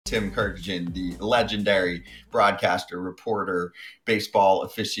Tim Kurkjian, the legendary broadcaster, reporter, baseball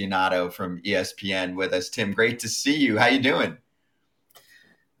aficionado from ESPN with us. Tim, great to see you. How you doing?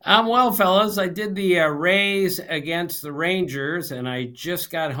 I'm well, fellas. I did the Rays against the Rangers, and I just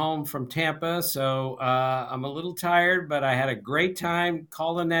got home from Tampa, so I'm a little tired, but I had a great time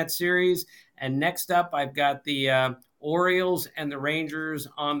calling that series. And next up, I've got the Orioles and the Rangers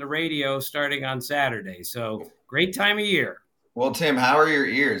on the radio starting on Saturday. So great time of year. Well, Tim, how are your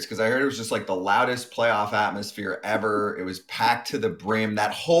ears? Because I heard it was just like the loudest playoff atmosphere ever. It was packed to the brim.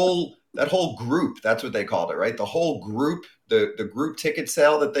 That whole group, that's what they called it, right? The whole group, the group ticket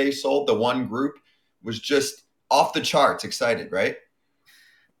sale that they sold, the one group was just off the charts excited, right?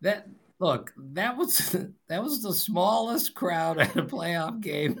 That look, that was the smallest crowd at a playoff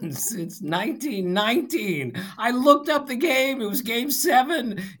game since 1919. I looked up the game. It was game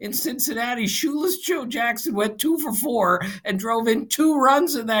 7 in Cincinnati. Shoeless Joe Jackson went 2 for 4 and drove in 2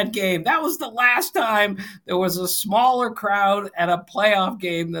 runs in that game. That was the last time there was a smaller crowd at a playoff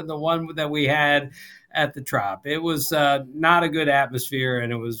game than the one that we had at the Trop. It was not a good atmosphere,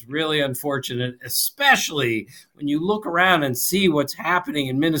 and it was really unfortunate, especially when you look around and see what's happening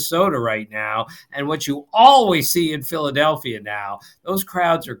in Minnesota right now and what you always see in Philadelphia now. Those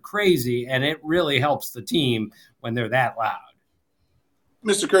crowds are crazy, and it really helps the team when they're that loud.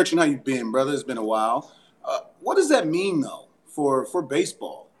 Mr. Kurkjian, how you been, brother? It's been a while. What does that mean, though, for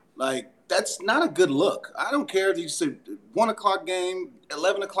baseball? Like, that's not a good look. I don't care if you say 1 o'clock game,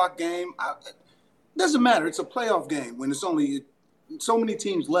 11 o'clock game. Doesn't matter. It's a playoff game when it's only so many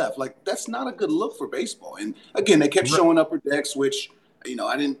teams left. Like, that's not a good look for baseball. And again, they kept showing upper decks, which,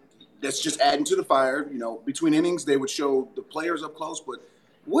 I didn't. That's just adding to the fire. Between innings, they would show the players up close. But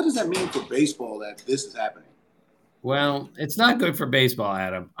what does that mean for baseball that this is happening? Well, it's not good for baseball,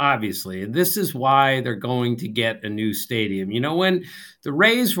 Adam, obviously. And this is why they're going to get a new stadium. When the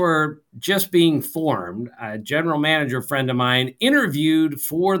Rays were just being formed, a general manager friend of mine interviewed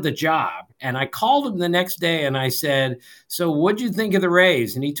for the job. And I called him the next day and I said, "So what'd you think of the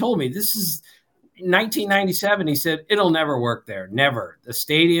Rays?" And he told me, this is 1997. He said, "It'll never work there. Never. The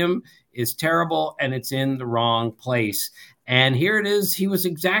stadium is terrible and it's in the wrong place." And here it is. He was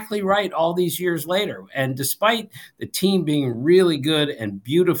exactly right all these years later. And despite the team being really good and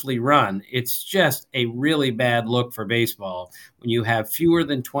beautifully run, it's just a really bad look for baseball when you have fewer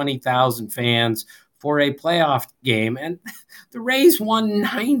than 20,000 fans for a playoff game. And the Rays won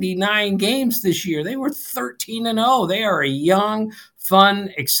 99 games this year. They were 13-0. They are a young, fun,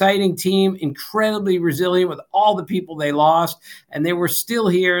 exciting team, incredibly resilient with all the people they lost. And they were still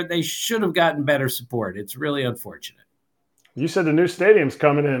here. They should have gotten better support. It's really unfortunate. You said the new stadium's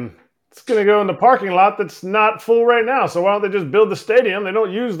coming in. It's going to go in the parking lot that's not full right now. So why don't they just build the stadium? They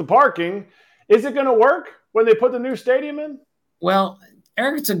don't use the parking. Is it going to work when they put the new stadium in? Well,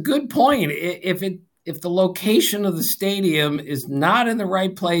 Eric, it's a good point. If the location of the stadium is not in the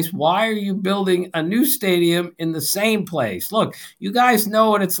right place, why are you building a new stadium in the same place? Look, you guys know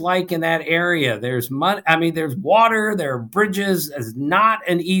what it's like in that area. There's money. There's water. There are bridges. It's not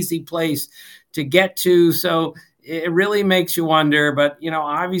an easy place to get to. So it really makes you wonder, but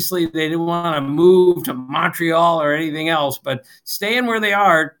obviously they didn't want to move to Montreal or anything else, but staying where they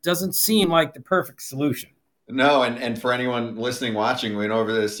are doesn't seem like the perfect solution. No, and for anyone listening, watching, we went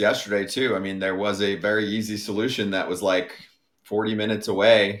over this yesterday too. There was a very easy solution that was like 40 minutes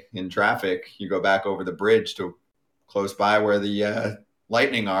away in traffic. You go back over the bridge to close by where the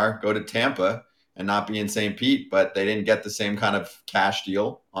Lightning are, go to Tampa and not be in St. Pete, but they didn't get the same kind of cash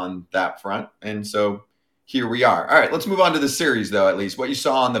deal on that front. And so here we are. All right, let's move on to the series, though, at least. What you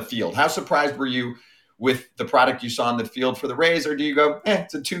saw on the field. How surprised were you with the product you saw on the field for the Rays? Or do you go,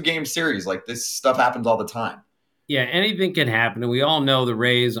 it's a 2-game series. Like, this stuff happens all the time? Yeah, anything can happen. And we all know the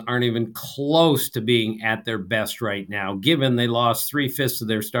Rays aren't even close to being at their best right now, given they lost 3/5 of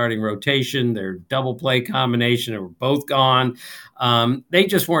their starting rotation, their double play combination, and were both gone. They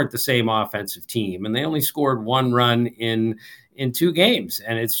just weren't the same offensive team. And they only scored 1 run in 2 games,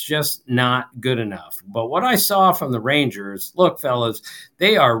 and it's just not good enough. But what I saw from the Rangers, look, fellas,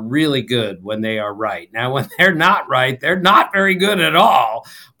 they are really good when they are right. Now, when they're not right, they're not very good at all.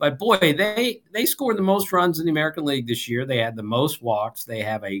 But boy, they scored the most runs in the American League this year. They had the most walks. They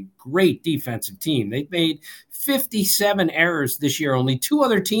have a great defensive team. They've made 57 errors this year. Only 2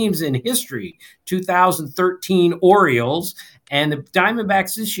 other teams in history, 2013 Orioles and the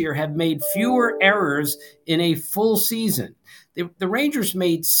Diamondbacks this year, have made fewer errors in a full season. The Rangers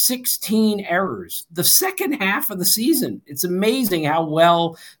made 16 errors the second half of the season. It's amazing how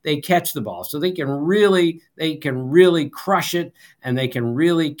well they catch the ball. So they can really crush it, and they can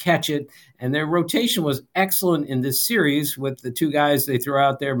really catch it. And their rotation was excellent in this series with the two guys they threw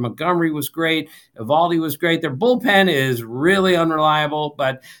out there. Montgomery was great. Eovaldi was great. Their bullpen is really unreliable,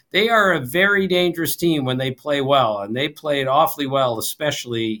 but they are a very dangerous team when they play well, and they played awfully well,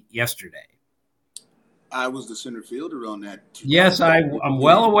 especially yesterday. I was the center fielder on that. Yes, I'm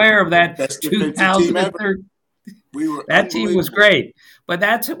well aware of that. Best defensive team ever. That team was great. But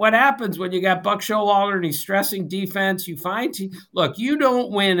that's what happens when you got Buck Showalter and he's stressing defense. You find look, you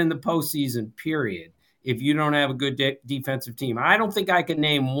don't win in the postseason, period, if you don't have a good defensive team. I don't think I can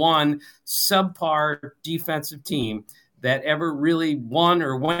name one subpar defensive team that ever really won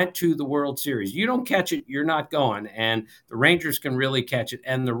or went to the World Series. You don't catch it, you're not going. And the Rangers can really catch it.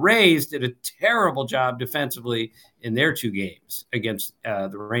 And the Rays did a terrible job defensively in their two games against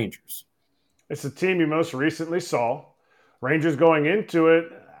the Rangers. It's the team you most recently saw. Rangers going into it,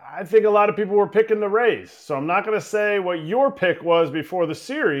 I think a lot of people were picking the Rays. So I'm not going to say what your pick was before the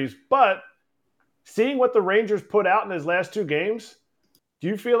series, but seeing what the Rangers put out in his last two games, do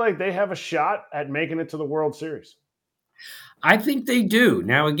you feel like they have a shot at making it to the World Series? I think they do.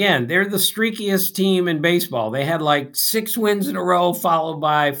 Now, again, they're the streakiest team in baseball. They had like 6 wins in a row, followed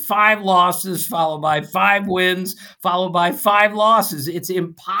by 5 losses, followed by 5 wins, followed by 5 losses. It's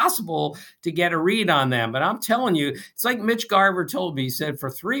impossible to get a read on them. But I'm telling you, it's like Mitch Garver told me. He said, for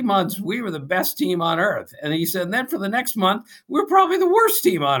 3 months, we were the best team on earth. And he said, and then for the next month, we're probably the worst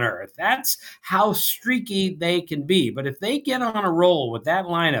team on earth. That's how streaky they can be. But if they get on a roll with that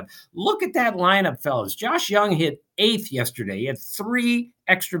lineup, look at that lineup, fellas. Josh Young hit 8th yesterday. He had 3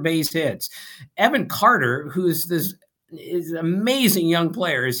 extra base hits. Evan Carter, who is this is an amazing young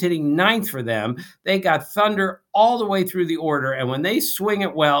player, is hitting 9th for them. They got thunder all the way through the order, and when they swing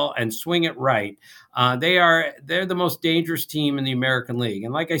it well and swing it right, they're the most dangerous team in the American League.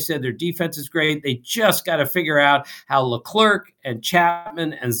 And like I said, their defense is great. They just got to figure out how Leclerc and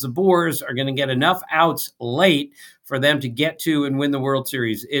Chapman and Zabours are going to get enough outs late for them to get to and win the World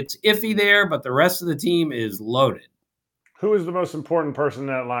Series. It's iffy there, but the rest of the team is loaded. Who is the most important person in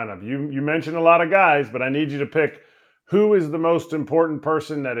that lineup? You mentioned a lot of guys, but I need you to pick who is the most important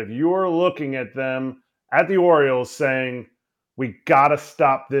person that if you're looking at them at the Orioles saying, we got to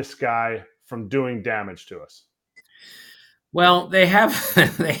stop this guy from doing damage to us. Well, they have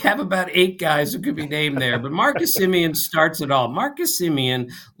about 8 guys who could be named there, but Marcus Semien starts it all. Marcus Semien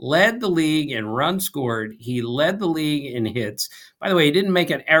led the league in runs scored. He led the league in hits. By the way, he didn't make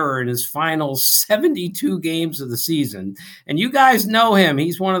an error in his final 72 games of the season. And you guys know him.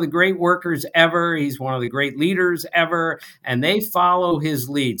 He's one of the great workers ever. He's one of the great leaders ever, and they follow his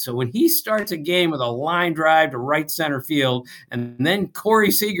lead. So when he starts a game with a line drive to right center field, and then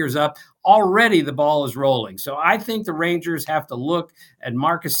Corey Seager's up, already the ball is rolling. So I think the Rangers have to look at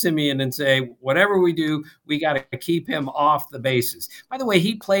Marcus Semien and say, whatever we do, we got to keep him off the bases. By the way,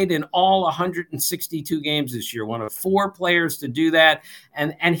 he played in all 162 games this year, one of 4 players to do that.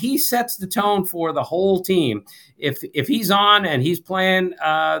 And he sets the tone for the whole team. If he's on and he's playing,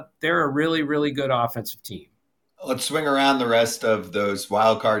 they're a really, really good offensive team. Let's swing around the rest of those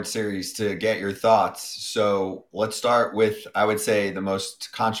wild card series to get your thoughts. So let's start with, I would say, the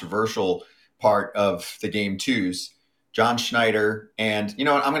most controversial part of the game 2s. John Schneider and, you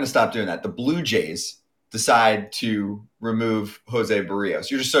know what, I'm going to stop doing that. The Blue Jays decide to remove Jose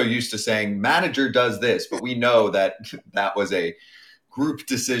Barrios. You're just so used to saying manager does this, but we know that that was a group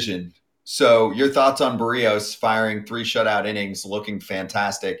decision. So your thoughts on Barrios firing 3 shutout innings, looking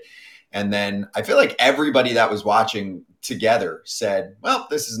fantastic. And then I feel like everybody that was watching together said, well,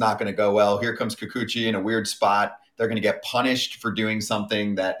 this is not going to go well. Here comes Kurkjian in a weird spot. They're going to get punished for doing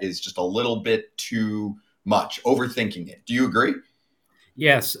something that is just a little bit too much, overthinking it. Do you agree?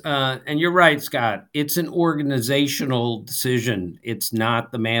 Yes, and you're right, Scott. It's an organizational decision. It's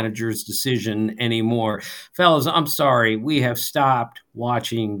not the manager's decision anymore. Fellas, I'm sorry. We have stopped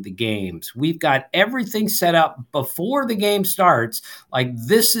watching the games. We've got everything set up before the game starts, like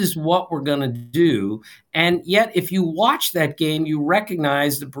this is what we're going to do. And yet, if you watch that game, you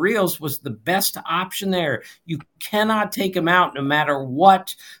recognize that Barrios was the best option there. You cannot take him out no matter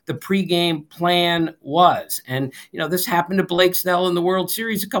what the pregame plan was. And, you know, this happened to Blake Snell in the World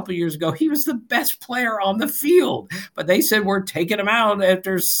Series a couple of years ago. He was the best player on the field, but they said, we're taking him out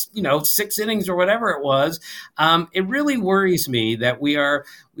after, 6 innings or whatever it was. It really worries me that We are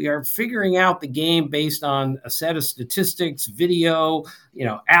figuring out the game based on a set of statistics, video,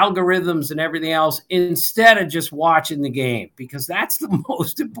 algorithms and everything else, instead of just watching the game, because that's the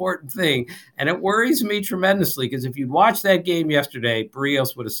most important thing. And it worries me tremendously, because if you'd watched that game yesterday,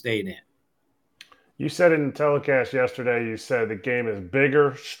 Barrios would have stayed in. You said in the telecast yesterday, you said the game is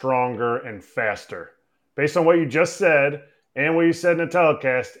bigger, stronger, and faster. Based on what you just said and what you said in the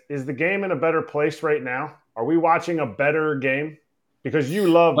telecast, is the game in a better place right now? Are we watching a better game? Because you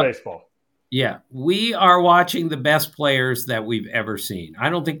love baseball. Yeah, we are watching the best players that we've ever seen. I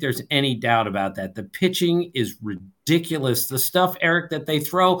don't think there's any doubt about that. The pitching is ridiculous. The stuff, Eric, that they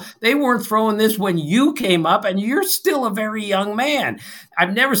throw, they weren't throwing this when you came up, and you're still a very young man.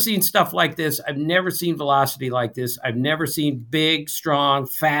 I've never seen stuff like this. I've never seen velocity like this. I've never seen big, strong,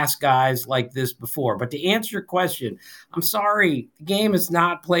 fast guys like this before. But to answer your question, I'm sorry, the game is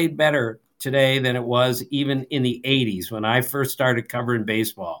not played better today than it was even in the 80s when I first started covering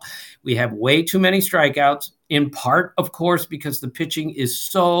baseball. We have way too many strikeouts, in part, of course, because the pitching is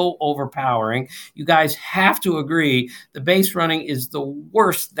so overpowering. You guys have to agree the base running is the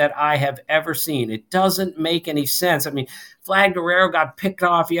worst that I have ever seen. It doesn't make any sense. I mean, Vlad Guerrero got picked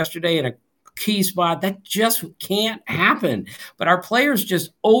off yesterday in a key spot. That just can't happen. But our players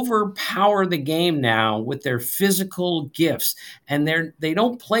just overpower the game now with their physical gifts, and they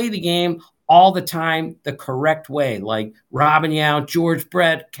don't play the game all the time the correct way, like Robin Yount, George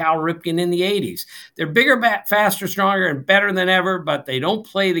Brett, Cal Ripken in the 80s. They're bigger, faster, stronger, and better than ever, but they don't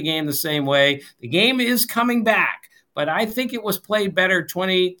play the game the same way. The game is coming back, but I think it was played better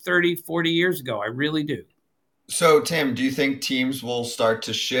 20, 30, 40 years ago. I really do. So, Tim, do you think teams will start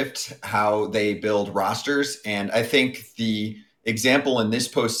to shift how they build rosters? And I think the example in this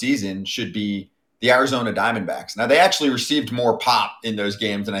postseason should be the Arizona Diamondbacks. Now, they actually received more pop in those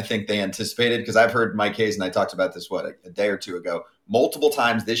games than I think they anticipated, because I've heard Mike Hayes, and I talked about this, a day or two ago, multiple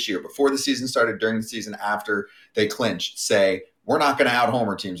times this year, before the season started, during the season, after they clinched, say, we're not going to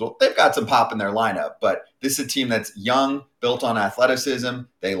out-homer teams. Well, they've got some pop in their lineup, but this is a team that's young, built on athleticism.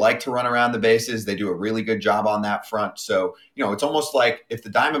 They like to run around the bases. They do a really good job on that front. So, it's almost like if the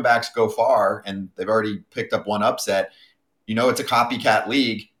Diamondbacks go far, and they've already picked up one upset, it's a copycat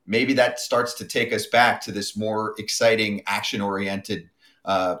league. Maybe that starts to take us back to this more exciting, action-oriented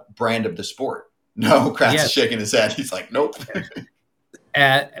brand of the sport. No, Kratz is shaking his head. He's like, nope.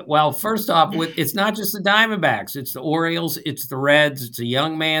 Well, first off, it's not just the Diamondbacks. It's the Orioles. It's the Reds. It's a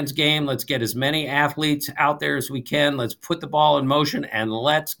young man's game. Let's get as many athletes out there as we can. Let's put the ball in motion and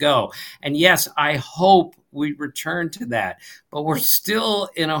let's go. And yes, I hope we return to that. But we're still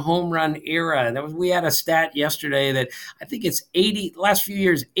in a home run era. We had a stat yesterday that I think it's last few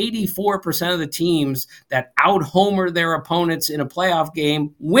years, 84% of the teams that out-homer their opponents in a playoff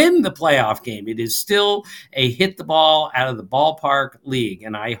game win the playoff game. It is still a hit the ball out of the ballpark league.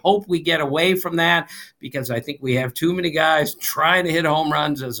 And I hope we get away from that, because I think we have too many guys trying to hit home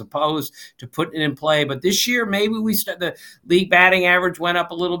runs as opposed to putting it in play. But this year, maybe the league batting average went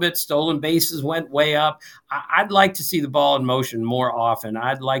up a little bit. Stolen bases went way up. I'd like to see the ball in motion more often.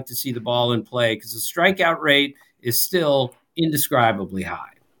 I'd like to see the ball in play, because the strikeout rate is still indescribably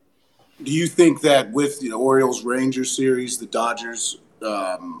high. Do you think that with the Orioles-Rangers series, the Dodgers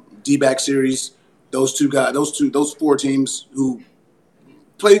D-back series, those four teams who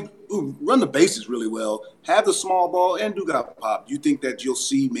run the bases really well, have the small ball and do got pop, do you think that you'll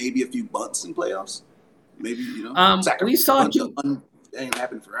see maybe a few bunts in playoffs? Maybe we saw ain't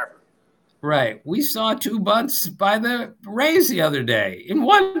happened forever. Right. We saw 2 bunts by the Rays the other day in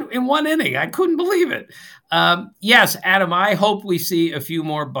one inning. I couldn't believe it. Yes, Adam, I hope we see a few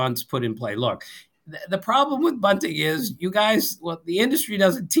more bunts put in play. Look, the problem with bunting is the industry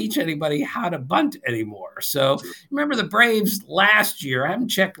doesn't teach anybody how to bunt anymore. So remember the Braves last year, I haven't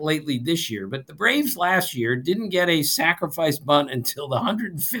checked lately this year, but the Braves last year didn't get a sacrifice bunt until the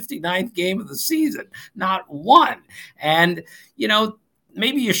 159th game of the season. Not one. And,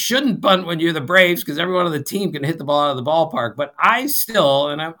 maybe you shouldn't bunt when you're the Braves, because everyone on the team can hit the ball out of the ballpark. But I still,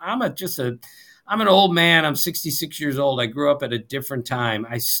 and I'm an old man. I'm 66 years old. I grew up at a different time.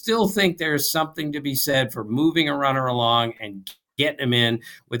 I still think there's something to be said for moving a runner along and getting him in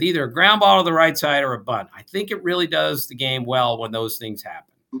with either a ground ball to the right side or a bunt. I think it really does the game well when those things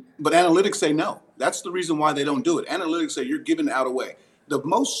happen. But analytics say no. That's the reason why they don't do it. Analytics say you're giving out away. The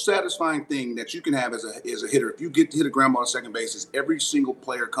most satisfying thing that you can have as a hitter, if you get to hit a ground ball at second base, is every single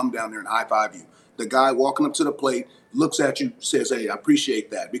player come down there and high-five you. The guy walking up to the plate looks at you, says, hey, I appreciate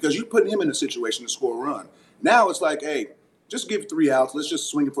that, because you're putting him in a situation to score a run. Now it's like, hey, just give 3 outs. Let's just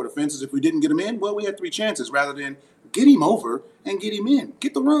swing it for the fences. If we didn't get him in, well, we had 3 chances, rather than get him over and get him in.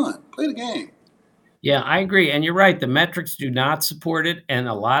 Get the run. Play the game. Yeah, I agree. And you're right. The metrics do not support it. And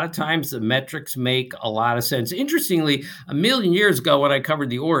a lot of times the metrics make a lot of sense. Interestingly, a million years ago when I covered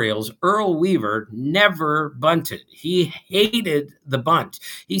the Orioles, Earl Weaver never bunted. He hated the bunt.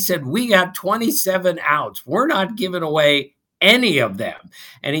 He said, "We got 27 outs. We're not giving away any of them."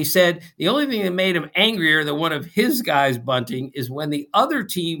 And he said the only thing that made him angrier than one of his guys bunting is when the other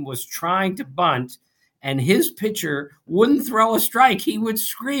team was trying to bunt and his pitcher wouldn't throw a strike. He would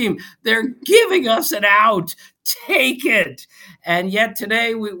scream, "They're giving us an out. Take it." And yet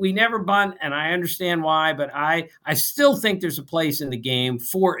today we never bunt, and I understand why, but I still think there's a place in the game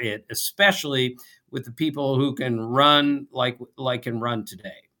for it, especially with the people who can run like can run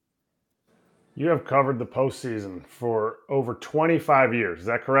today. You have covered the postseason for over 25 years. Is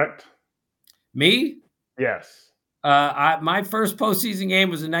that correct? Me? Yes. My first postseason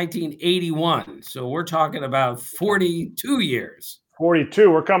game was in 1981, so we're talking about 42 years. 42.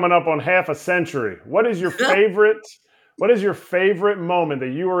 We're coming up on half a century. What is your favorite? What is your favorite moment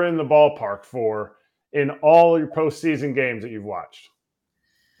that you were in the ballpark for in all your postseason games that you've watched?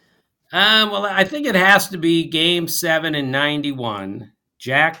 Well, I think it has to be Game 7 in '91.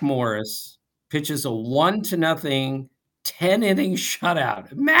 Jack Morris pitches a 1-0 10-inning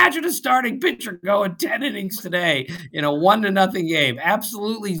shutout. Imagine a starting pitcher going 10 innings today in a 1-0 game.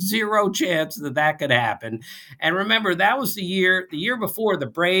 Absolutely zero chance that that could happen. And remember, that was the year before the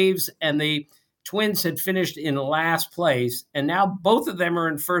Braves and the Twins had finished in last place, and now both of them are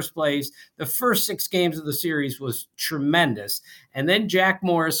in first place. The first 6 games of the series was tremendous. And then Jack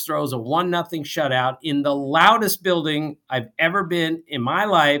Morris throws a 1-0 shutout in the loudest building I've ever been in my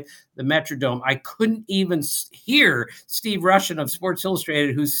life, the Metrodome. I couldn't even hear Steve Rushin of Sports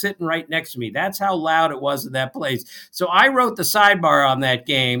Illustrated, who's sitting right next to me. That's how loud it was in that place. So I wrote the sidebar on that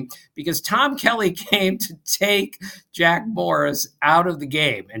game because Tom Kelly came to take Jack Morris out of the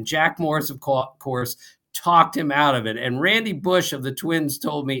game. And Jack Morris, of course, talked him out of it. And Randy Bush of the Twins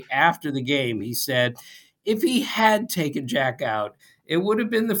told me after the game, he said, if he had taken Jack out, it would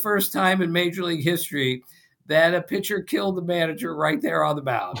have been the first time in Major League history that a pitcher killed the manager right there on the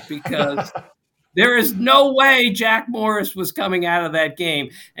mound, because there is no way Jack Morris was coming out of that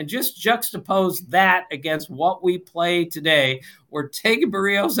game. And just juxtapose that against what we play today. We're taking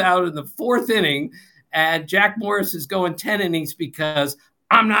Barrios out in the 4th inning, and Jack Morris is going 10 innings because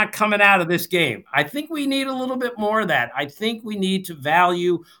I'm not coming out of this game. I think we need a little bit more of that. I think we need to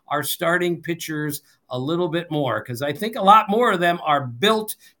value our starting pitchers a little bit more, because I think a lot more of them are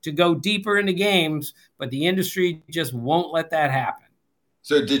built to go deeper into games, but the industry just won't let that happen.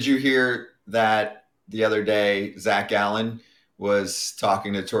 So did you hear that the other day Zach Gallen was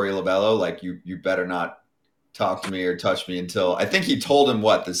talking to Torey Lovullo, like, you better not talk to me or touch me until, I think he told him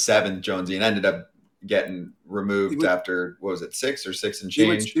the 7th Jonesy, and ended up getting removed after, what was it, 6 or 6 and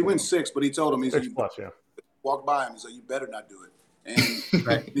change? He went 6, but he told him, he said, 6+, yeah. Walk by him, he said, you better not do it. And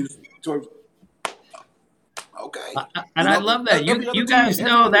right. He was, okay. And I love that. You guys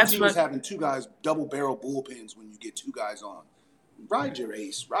know that's what having 2 guys double barrel bullpens when you get 2 guys on. Ride your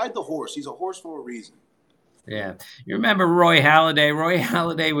ace. Ride the horse. He's a horse for a reason. Yeah. You remember Roy Halladay? Roy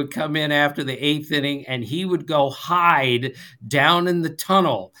Halladay would come in after the 8th inning and he would go hide down in the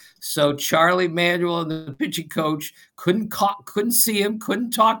tunnel. So Charlie Manuel and the pitching coach couldn't see him, couldn't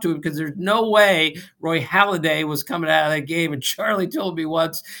talk to him, because there's no way Roy Halladay was coming out of that game. And Charlie told me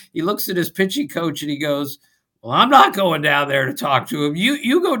once, he looks at his pitching coach and he goes, well, I'm not going down there to talk to him.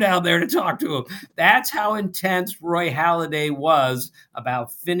 You go down there to talk to him. That's how intense Roy Halladay was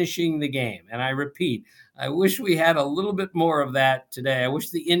about finishing the game. And I repeat, I wish we had a little bit more of that today. I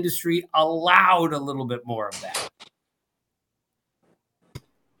wish the industry allowed a little bit more of that.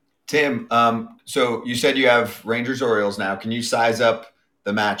 Tim, so you said you have Rangers-Orioles now. Can you size up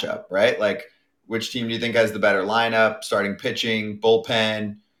the matchup, right? Like, which team do you think has the better lineup, starting pitching,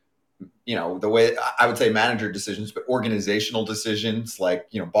 bullpen? You know, the way I would say manager decisions, but organizational decisions. Like,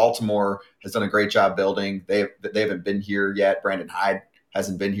 you know, Baltimore has done a great job building. They haven't been here yet. Brandon Hyde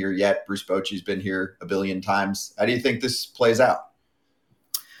hasn't been here yet. Bruce Bochy's been here a billion times. How do you think this plays out?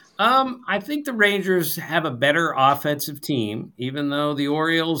 I think the Rangers have a better offensive team, even though the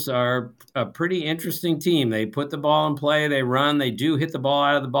Orioles are a pretty interesting team. They put the ball in play, they run, they do hit the ball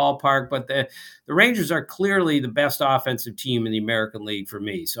out of the ballpark, but the Rangers are clearly the best offensive team in the American League for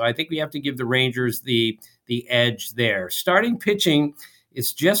me. So I think we have to give the Rangers the edge there. Starting pitching,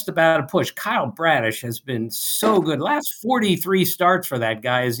 it's just about a push. Kyle Bradish has been so good. Last 43 starts for that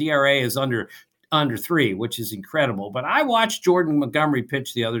guy. His ERA is under 3, which is incredible. But I watched Jordan Montgomery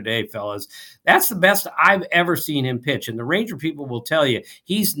pitch the other day, fellas. That's the best I've ever seen him pitch. And the Ranger people will tell you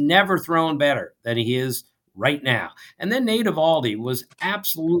he's never thrown better than he is right now. And then Nate Eovaldi was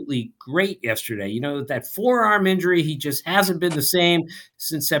absolutely great yesterday. You know, that forearm injury, he just hasn't been the same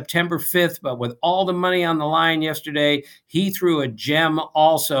since September 5th, but with all the money on the line yesterday, he threw a gem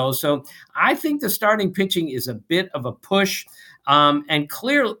also. So I think the starting pitching is a bit of a push. And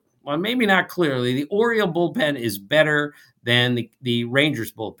clearly, well, maybe not clearly, the Oriole bullpen is better than the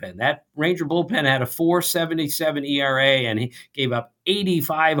Rangers bullpen. That Ranger bullpen had a 4.77 ERA, and he gave up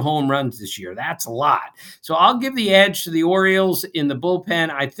 85 home runs this year. That's a lot. So I'll give the edge to the Orioles in the bullpen.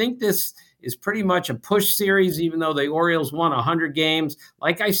 I think this is pretty much a push series, even though the Orioles won 100 games.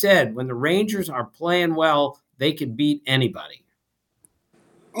 Like I said, when the Rangers are playing well, they can beat anybody.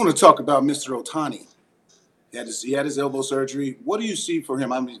 I want to talk about Mr. Ohtani. He had his elbow surgery. What do you see for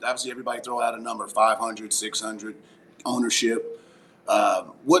him? I mean, obviously, everybody throw out a number, 500, 600, ownership.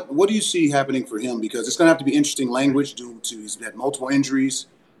 What do you see happening for him? Because it's going to have to be interesting language due to he's had multiple injuries.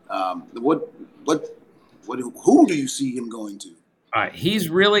 Who do you see him going to? All right, he's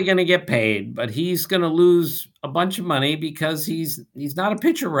really going to get paid, but he's going to lose a bunch of money because he's not a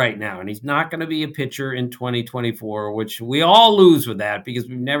pitcher right now, and he's not going to be a pitcher in 2024, which we all lose with that because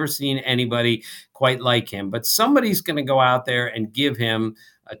we've never seen anybody quite like him. But somebody's going to go out there and give him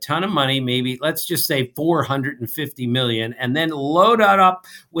a ton of money, maybe let's just say $450 million, and then load it up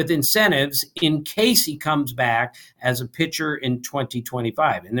with incentives in case he comes back as a pitcher in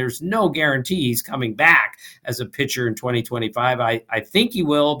 2025. And there's no guarantee he's coming back as a pitcher in 2025. I think he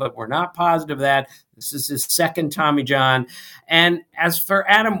will, but we're not positive of that. This is his second Tommy John. And as for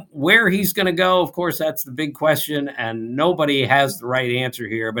Adam, where he's going to go, of course, that's the big question, and nobody has the right answer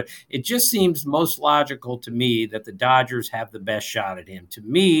here. But it just seems most logical to me that the Dodgers have the best shot at him. To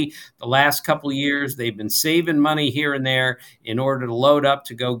me, the last couple of years, they've been saving money here and there in order to load up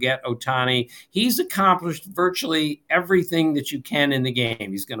to go get Ohtani. He's accomplished virtually everything that you can in the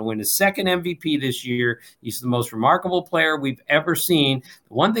game. He's going to win his second MVP this year. He's the most remarkable player we've ever seen.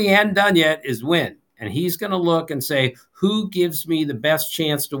 The one thing he hadn't done yet is win. And he's going to look and say, who gives me the best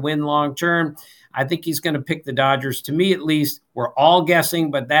chance to win long term? I think he's going to pick the Dodgers. To me, at least, we're all guessing,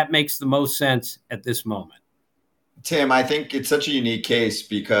 but that makes the most sense at this moment. Tim, I think it's such a unique case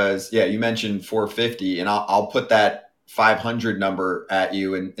because, you mentioned 450, and I'll put that 500 number at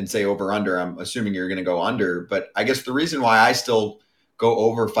you and say over under. I'm assuming you're going to go under, but I guess the reason why I still go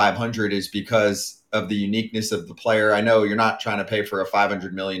over 500 is because of the uniqueness of the player. I know you're not trying to pay for a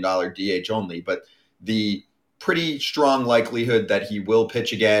 $500 million DH only, but the pretty strong likelihood that he will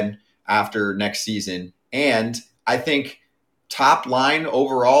pitch again after next season. And I think top line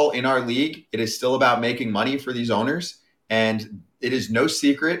overall in our league, it is still about making money for these owners. And it is no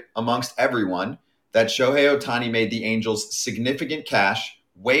secret amongst everyone that Shohei Ohtani made the Angels significant cash,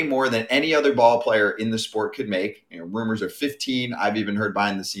 way more than any other ball player in the sport could make. Rumors are 15. I've even heard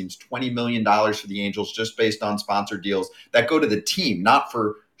behind the scenes $20 million for the Angels just based on sponsor deals that go to the team, not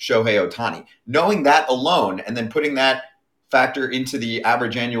for Shohei Ohtani. Knowing that alone and then putting that factor into the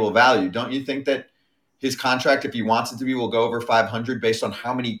average annual value, don't you think that his contract, if he wants it to be, will go over 500 based on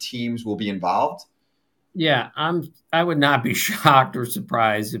how many teams will be involved? Yeah, I would not be shocked or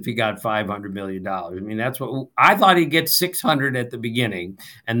surprised if he got $500 million. I mean, that's what I thought he'd get 600 at the beginning,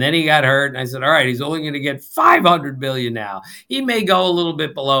 and then he got hurt. And I said, all right, he's only going to get 500 million now. He may go a little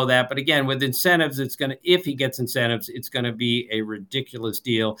bit below that, but again, with incentives, if he gets incentives, it's going to be a ridiculous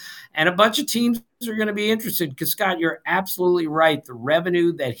deal. And a bunch of teams are going to be interested because, Scott, you're absolutely right. The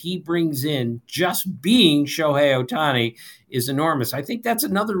revenue that he brings in just being Shohei Ohtani is enormous. I think that's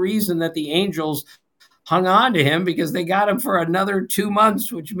another reason that the Angels hung on to him, because they got him for another 2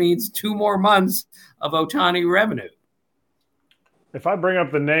 months, which means 2 more months of Ohtani revenue. If I bring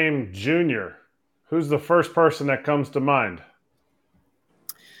up the name Junior, who's the first person that comes to mind?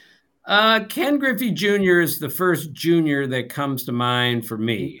 Ken Griffey Jr. is the first junior that comes to mind for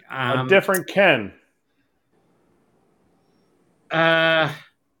me. A different Ken.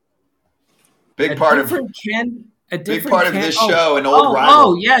 Big part of Ken. A big part Ken? of this show, an old rival.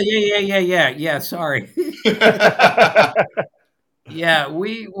 Oh, yeah. Sorry. Yeah,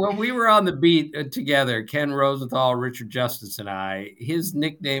 when we were on the beat together, Ken Rosenthal, Richard Justice, and I, his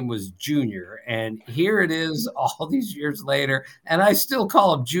nickname was Junior. And here it is all these years later, and I still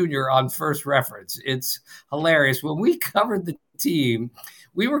call him Junior on first reference. It's hilarious. When we covered the team,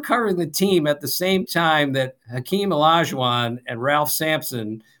 we were covering the team at the same time that Hakeem Olajuwon and Ralph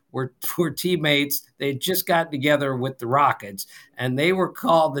Sampson were teammates. They had just gotten together with the Rockets, and they were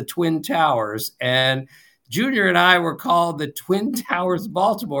called the Twin Towers. And Junior and I were called the Twin Towers of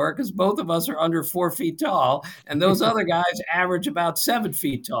Baltimore because both of us are under 4 feet tall, and those other guys average about 7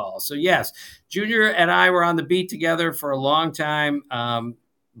 feet tall. So, yes, Junior and I were on the beat together for a long time.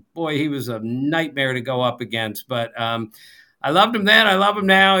 boy, he was a nightmare to go up against. But I loved him then. I love him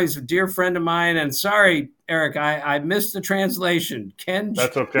now. He's a dear friend of mine. And sorry, Eric, I missed the translation. Ken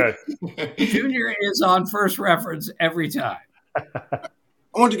That's okay. Jr. is on first reference every time.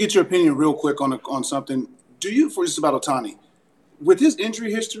 I wanted to get your opinion real quick on something. Do you, for this is about Ohtani, with his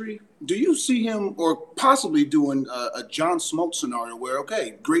injury history, do you see him or possibly doing a John Smoltz scenario where,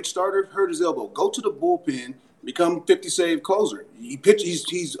 okay, great starter, hurt his elbow, go to the bullpen, become 50-save closer.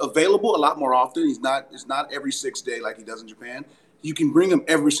 He's available a lot more often. It's not every 6 day like he does in Japan. You can bring him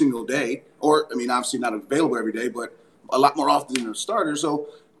every single day, or I mean, obviously not available every day, but a lot more often than a starter. So,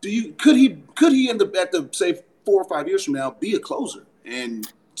 could he end up at the say 4 or 5 years from now be a closer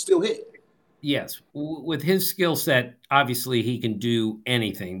and still hit? Yes, with his skill set, obviously he can do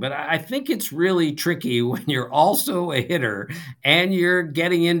anything. But I think it's really tricky when you're also a hitter and you're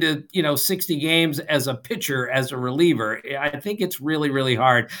getting into 60 games as a pitcher, as a reliever. I think it's really, really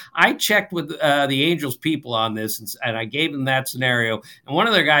hard. I checked with the Angels people on this, and I gave them that scenario, and one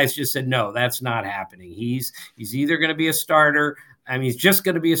of their guys just said, "No, that's not happening. He's either going to be a starter." I mean, he's just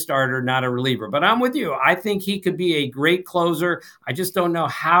going to be a starter, not a reliever. But I'm with you. I think he could be a great closer. I just don't know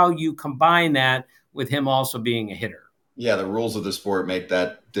how you combine that with him also being a hitter. Yeah, the rules of the sport make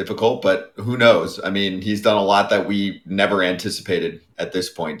that difficult, but who knows? I mean, he's done a lot that we never anticipated at this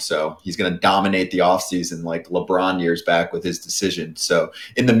point. So he's going to dominate the offseason like LeBron years back with his decision. So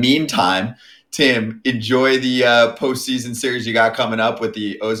in the meantime, Tim, enjoy the postseason series you got coming up with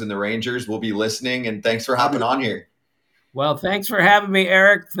the O's and the Rangers. We'll be listening, and thanks for hopping on here. Well, thanks for having me,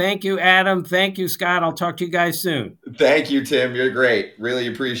 Eric. Thank you, Adam. Thank you, Scott. I'll talk to you guys soon. Thank you, Tim. You're great. Really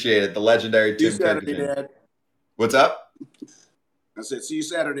appreciate it. The legendary Tim Saturday, Kurkjian. Dad. What's up? I said, see you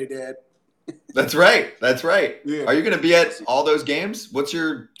Saturday, Dad. That's right. That's right. Yeah. Are you going to be at all those games? What's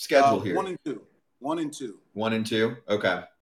your schedule here? 1 and 2. 1 and 2. 1 and 2? Okay.